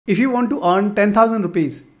If you want to earn 10,000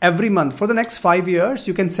 rupees every month for the next 5 years,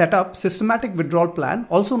 you can set up systematic withdrawal plan,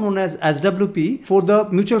 also known as SWP, for the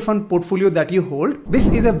mutual fund portfolio that you hold.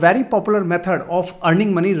 This is a very popular method of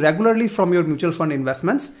earning money regularly from your mutual fund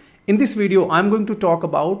investments. In this video, I'm going to talk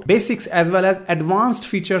about basics as well as advanced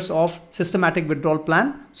features of systematic withdrawal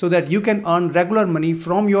plan so that you can earn regular money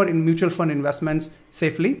from your mutual fund investments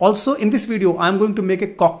safely. Also, in this video, I'm going to make a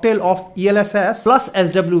cocktail of ELSS plus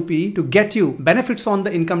SWP to get you benefits on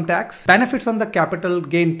the income tax, benefits on the capital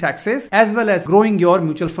gain taxes, as well as growing your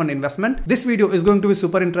mutual fund investment. This video is going to be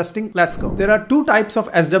super interesting. Let's go. There are two types of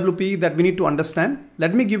SWP that we need to understand.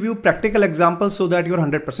 Let me give you practical examples so that you're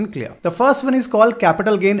 100% clear. The first one is called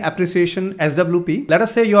capital gain appreciation SWP. Let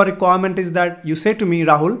us say your requirement is that you say to me,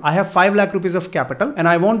 Rahul, I have 5 lakh rupees of capital and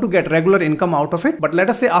I want to get regular income out of it. But let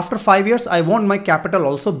us say after 5 years, I want my capital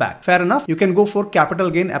also back. Fair enough. You can go for capital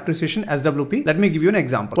gain appreciation SWP. Let me give you an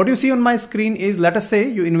example. What you see on my screen is, let us say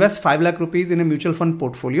you invest 5 lakh rupees in a mutual fund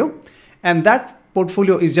portfolio and that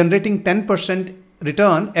portfolio is generating 10%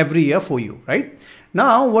 return every year for you, right?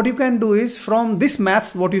 Now, what you can do is from this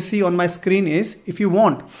maths, what you see on my screen is if you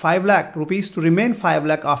want 5 lakh rupees to remain 5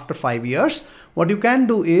 lakh after 5 years, what you can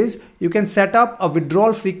do is you can set up a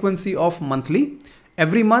withdrawal frequency of monthly.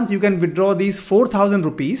 Every month you can withdraw these 4,000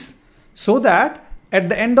 rupees so that at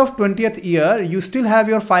the end of 20th year, you still have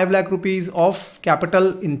your 5 lakh rupees of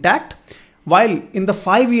capital intact, while in the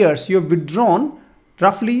 5 years you have withdrawn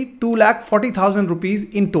roughly 2,40,000 rupees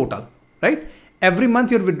in total, right? Every month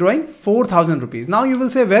you're withdrawing 4,000 rupees. Now you will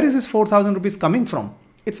say, where is this 4,000 rupees coming from?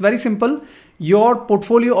 It's very simple. Your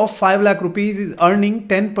portfolio of 5 lakh rupees is earning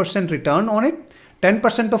 10% return on it.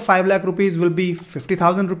 10% of 5 lakh rupees will be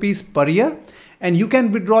 50,000 rupees per year. And you can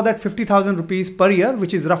withdraw that 50,000 rupees per year,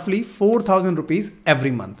 which is roughly 4,000 rupees every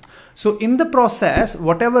month. So in the process,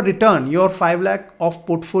 whatever return your 5 lakh of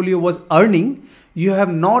portfolio was earning, you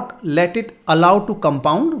have not let it allow to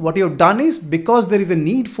compound. What you have done is, because there is a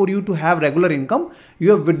need for you to have regular income, you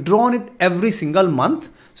have withdrawn it every single month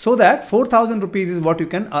so that 4,000 rupees is what you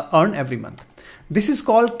can earn every month. This is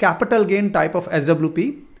called capital gain type of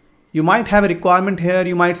SWP. You might have a requirement here.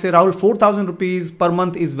 You might say, Rahul, 4,000 rupees per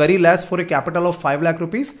month is very less for a capital of 5 lakh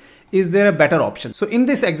rupees. Is there a better option? So in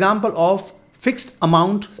this example of fixed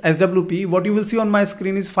amount SWP, what you will see on my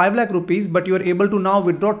screen is 5 lakh rupees, but you are able to now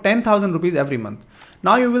withdraw 10,000 rupees every month.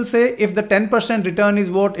 Now you will say, if the 10% return is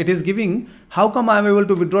what it is giving, how come I am able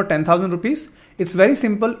to withdraw 10,000 rupees? It's very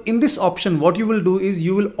simple. In this option, what you will do is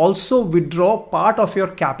you will also withdraw part of your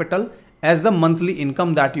capital as the monthly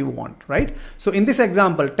income that you want, right? So in this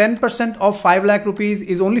example, 10% of 5 lakh rupees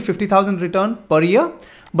is only 50,000 return per year,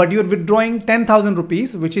 but you're withdrawing 10,000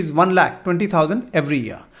 rupees, which is 1,20,000 every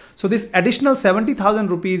year. So this additional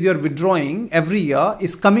 70,000 rupees you're withdrawing every year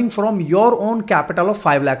is coming from your own capital of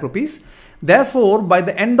 5 lakh rupees. Therefore, by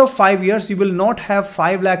the end of 5 years, you will not have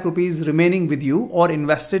 5 lakh rupees remaining with you or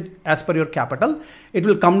invested as per your capital. It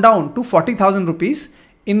will come down to 40,000 rupees.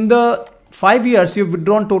 In the 5 years, you've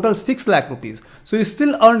withdrawn total 6 lakh rupees. So you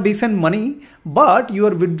still earn decent money, but you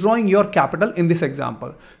are withdrawing your capital in this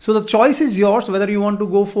example. So the choice is yours, whether you want to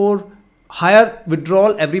go for higher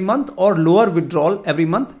withdrawal every month or lower withdrawal every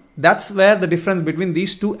month. That's where the difference between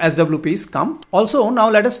these two SWPs come. Also, now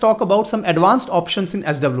let us talk about some advanced options in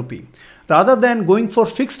SWP. Rather than going for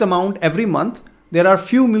fixed amount every month, there are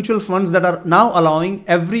few mutual funds that are now allowing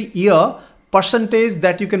every year percentage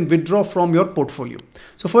that you can withdraw from your portfolio.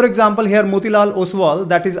 So for example, here Motilal Oswal,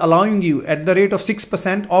 that is allowing you at the rate of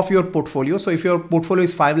 6% of your portfolio. So if your portfolio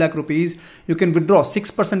is 5 lakh rupees, you can withdraw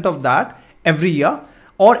 6% of that every year,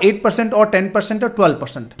 or 8% or 10% or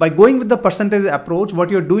 12%. By going with the percentage approach,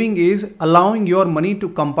 what you're doing is allowing your money to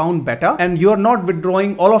compound better, and you're not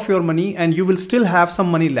withdrawing all of your money and you will still have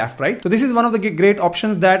some money left, right? So this is one of the great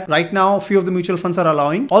options that right now few of the mutual funds are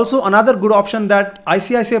allowing. Also, another good option that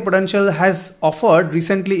ICICI Prudential has offered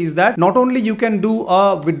recently is that not only you can do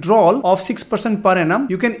a withdrawal of 6% per annum,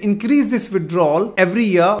 you can increase this withdrawal every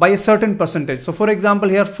year by a certain percentage. So for example,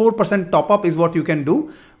 here 4% top up is what you can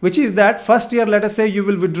do, which is that first year, let us say you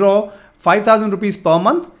will withdraw 5,000 rupees per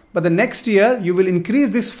month, but the next year you will increase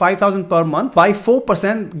this 5,000 per month by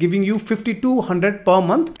 4%, giving you 5,200 per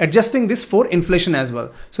month, adjusting this for inflation as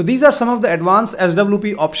well. So these are some of the advanced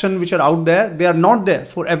SWP options which are out there. They are not there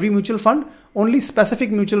for every mutual fund. Only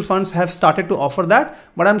specific mutual funds have started to offer that,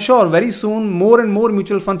 but I'm sure very soon more and more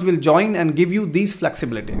mutual funds will join and give you these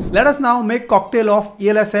flexibilities. Let us now make cocktail of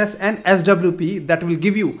ELSS and SWP that will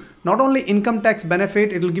give you not only income tax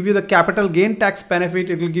benefit, it will give you the capital gain tax benefit,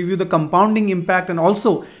 it will give you the compounding impact, and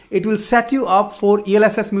also it will set you up for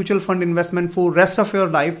ELSS mutual fund investment for rest of your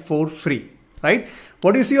life for free, right?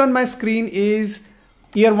 What you see on my screen is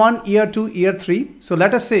year 1, year 2, year 3. So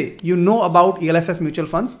let us say you know about ELSS mutual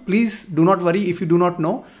funds. Please do not worry if you do not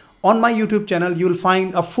know. On my YouTube channel, you will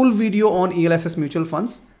find a full video on ELSS mutual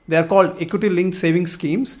funds. They are called equity linked savings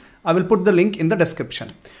schemes. I will put the link in the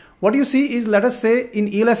description. What you see is, let us say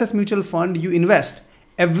in ELSS mutual fund, you invest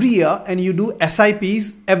every year and you do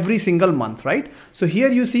SIPs every single month, right? So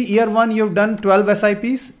here you see year 1, you've done 12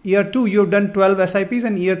 SIPs, year 2, you've done 12 SIPs,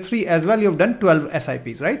 and year 3 as well, you've done 12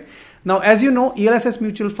 SIPs, right? Now, as you know, ELSS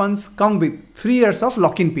mutual funds come with 3 years of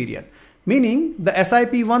lock-in period, meaning the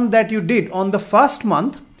SIP one that you did on the first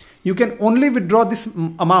month, you can only withdraw this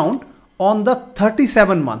amount on the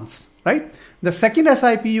 37 months, right? The second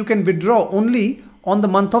SIP you can withdraw only on the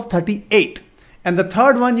month of 38. And the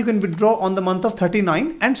third one you can withdraw on the month of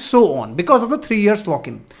 39 and so on, because of the 3 years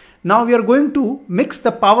lock-in. Now we are going to mix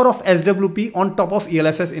the power of SWP on top of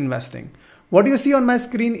ELSS investing. What you see on my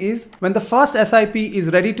screen is when the first SIP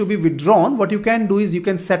is ready to be withdrawn, what you can do is you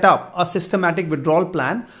can set up a systematic withdrawal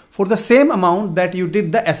plan for the same amount that you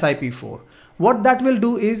did the SIP for. What that will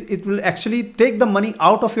do is it will actually take the money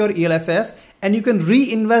out of your ELSS and you can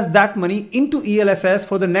reinvest that money into ELSS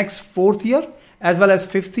for the next 4th year as well as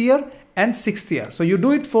 5th year and 6th year. So you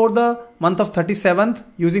do it for the month of 37th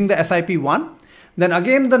using the SIP 1. Then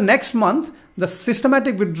again the next month, the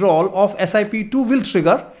systematic withdrawal of SIP 2 will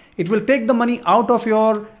trigger. It will take the money out of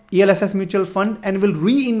your ELSS mutual fund and will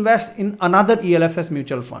reinvest in another ELSS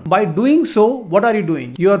mutual fund. By doing so, what are you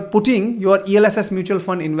doing? You are putting your ELSS mutual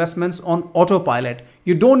fund investments on autopilot.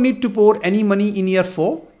 You don't need to pour any money in year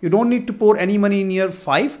 4. You don't need to pour any money in year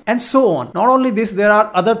 5 and so on. Not only this, there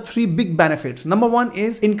are other 3 big benefits. Number 1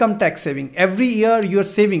 is income tax saving. Every year you are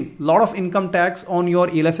saving a lot of income tax on your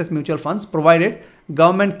ELSS mutual funds, provided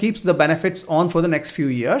government keeps the benefits on for the next few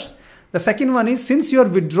years. The second one is, since you are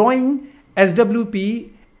withdrawing SWP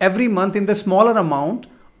every month in the smaller amount,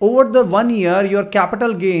 over the 1 year, your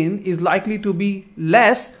capital gain is likely to be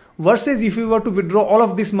less versus if you were to withdraw all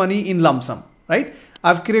of this money in lump sum, right?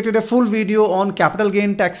 I've created a full video on capital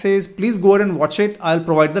gain taxes. Please go ahead and watch it. I'll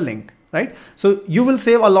provide the link, right? So you will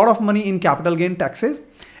save a lot of money in capital gain taxes.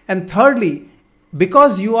 And thirdly,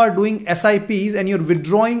 because you are doing SIPs and you're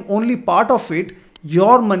withdrawing only part of it,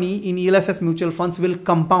 your money in ELSS mutual funds will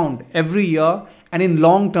compound every year, and in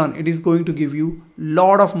long term it is going to give you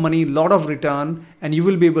lot of money, lot of return, and you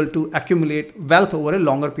will be able to accumulate wealth over a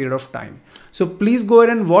longer period of time. So please go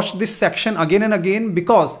ahead and watch this section again and again,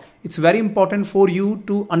 because it's very important for you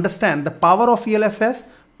to understand the power of ELSS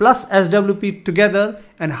plus SWP together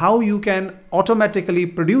and how you can automatically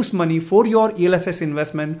produce money for your ELSS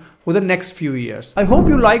investment for the next few years. I hope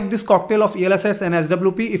you liked this cocktail of ELSS and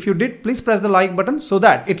SWP. If you did, please press the like button so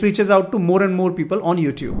that it reaches out to more and more people on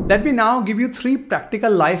YouTube. Let me now give you 3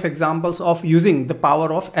 practical life examples of using the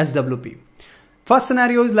power of SWP. First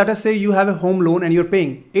scenario is, let us say you have a home loan and you're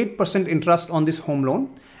paying 8% interest on this home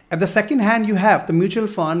loan. At the second hand, you have the mutual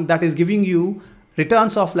fund that is giving you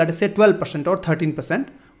returns of, let us say, 12% or 13%.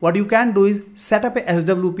 What you can do is set up a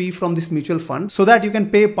SWP from this mutual fund so that you can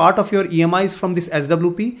pay part of your EMIs from this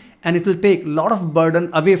SWP, and it will take a lot of burden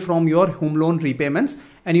away from your home loan repayments,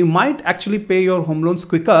 and you might actually pay your home loans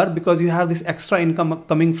quicker because you have this extra income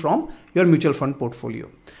coming from your mutual fund portfolio.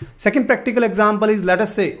 Second practical example is, let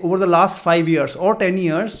us say over the last 5 years or 10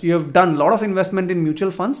 years, you have done a lot of investment in mutual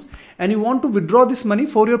funds and you want to withdraw this money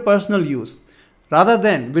for your personal use. Rather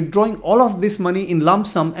than withdrawing all of this money in lump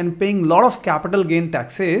sum and paying a lot of capital gain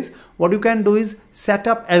taxes, what you can do is set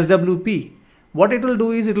up SWP. What it will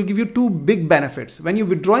do is it will give you 2 big benefits. When you're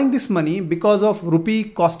withdrawing this money, because of rupee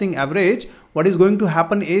costing average, what is going to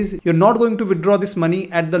happen is you're not going to withdraw this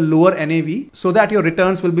money at the lower NAV so that your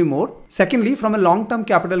returns will be more. Secondly, from a long-term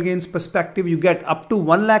capital gains perspective, you get up to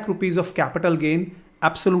 1 lakh rupees of capital gain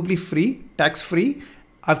absolutely free, tax-free.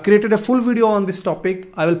 I've created a full video on this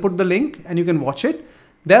topic. I will put the link and you can watch it.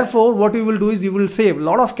 Therefore, what you will do is you will save a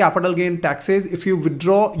lot of capital gain taxes if you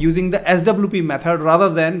withdraw using the SWP method rather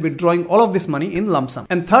than withdrawing all of this money in lump sum.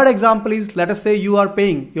 And third example is, let us say you are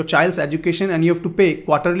paying your child's education and you have to pay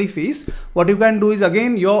quarterly fees. What you can do is,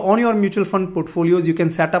 again, on your mutual fund portfolios, you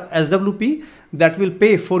can set up SWP that will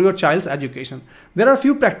pay for your child's education. There are a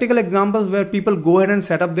few practical examples where people go ahead and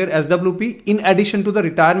set up their SWP in addition to the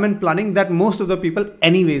retirement planning that most of the people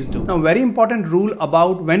anyways do. Now, very important rule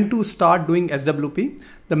about when to start doing SWP.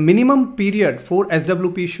 The minimum period for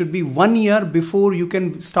SWP should be 1 year before you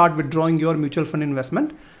can start withdrawing your mutual fund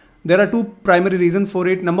investment. There are 2 primary reasons for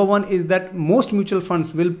it. Number 1 is that most mutual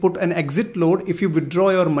funds will put an exit load if you withdraw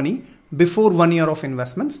your money before 1 year of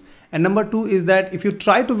investments. And number 2 is that if you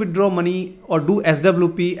try to withdraw money or do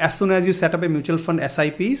SWP as soon as you set up a mutual fund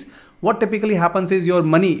SIPs, what typically happens is your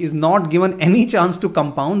money is not given any chance to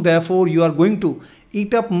compound. Therefore, you are going to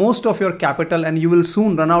eat up most of your capital and you will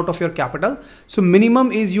soon run out of your capital. So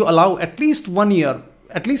minimum is you allow at least 1 year,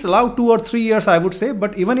 at least allow 2 or 3 years, I would say.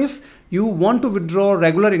 But even if you want to withdraw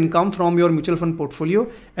regular income from your mutual fund portfolio,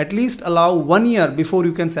 at least allow 1 year before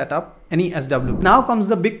you can set up any SWP. Now comes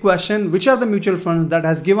the big question, which are the mutual funds that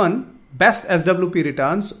has given best SWP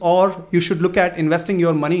returns, or you should look at investing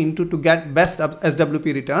your money into to get best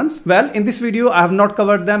SWP returns? Well, in this video, I have not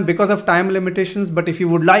covered them because of time limitations. But if you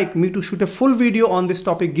would like me to shoot a full video on this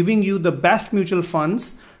topic, giving you the best mutual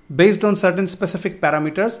funds based on certain specific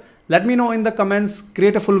parameters, let me know in the comments.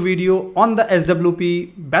 Create a full video on the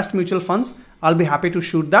SWP best mutual funds. I'll be happy to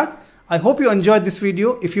shoot that. I hope you enjoyed this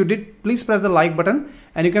video. If you did, please press the like button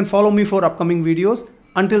and you can follow me for upcoming videos.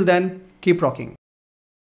 Until then, keep rocking.